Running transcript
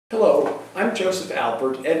Hello, I'm Joseph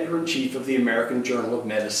Albert, Editor-in-Chief of the American Journal of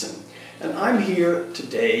Medicine, and I'm here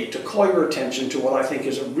today to call your attention to what I think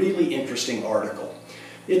is a really interesting article.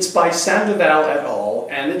 It's by Sandoval et al.,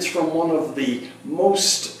 and it's from one of the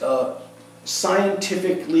most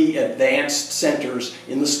scientifically advanced centers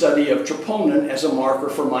in the study of troponin as a marker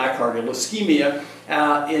for myocardial ischemia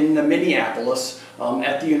in Minneapolis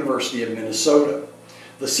at the University of Minnesota.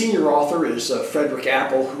 The senior author is Frederick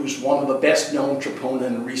Appel, who's one of the best-known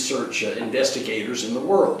troponin research investigators in the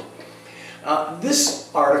world. This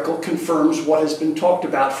article confirms what has been talked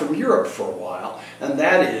about from Europe for a while, and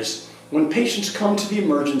that is when patients come to the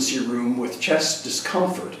emergency room with chest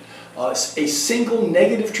discomfort, a single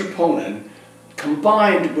negative troponin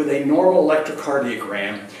combined with a normal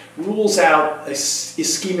electrocardiogram rules out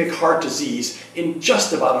ischemic heart disease in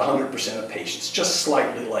just about 100% of patients, just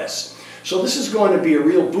slightly less. So this is going to be a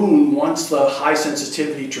real boon once the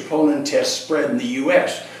high-sensitivity troponin test spread in the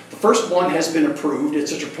US. The first one has been approved.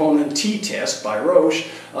 It's a troponin T test by Roche.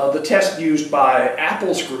 The test used by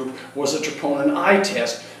Apple's group was a troponin I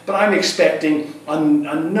test, but I'm expecting a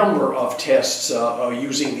number of tests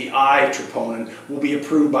using the I troponin will be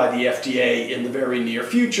approved by the FDA in the very near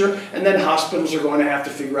future, and then hospitals are going to have to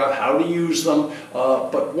figure out how to use them.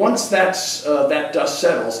 But once that dust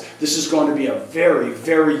settles, this is going to be a very,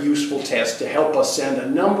 very useful test to help us send a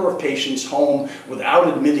number of patients home without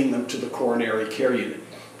admitting them to the coronary care unit.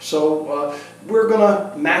 So we're going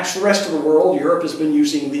to match the rest of the world. Europe has been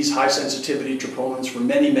using these high-sensitivity troponins for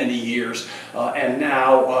many, many years, and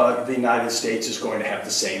now the United States is going to have the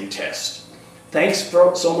same test. Thanks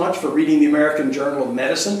so much for reading the American Journal of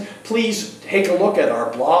Medicine. Please take a look at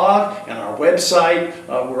our blog and our website.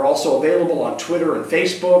 We're also available on Twitter and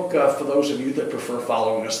Facebook for those of you that prefer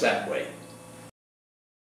following us that way.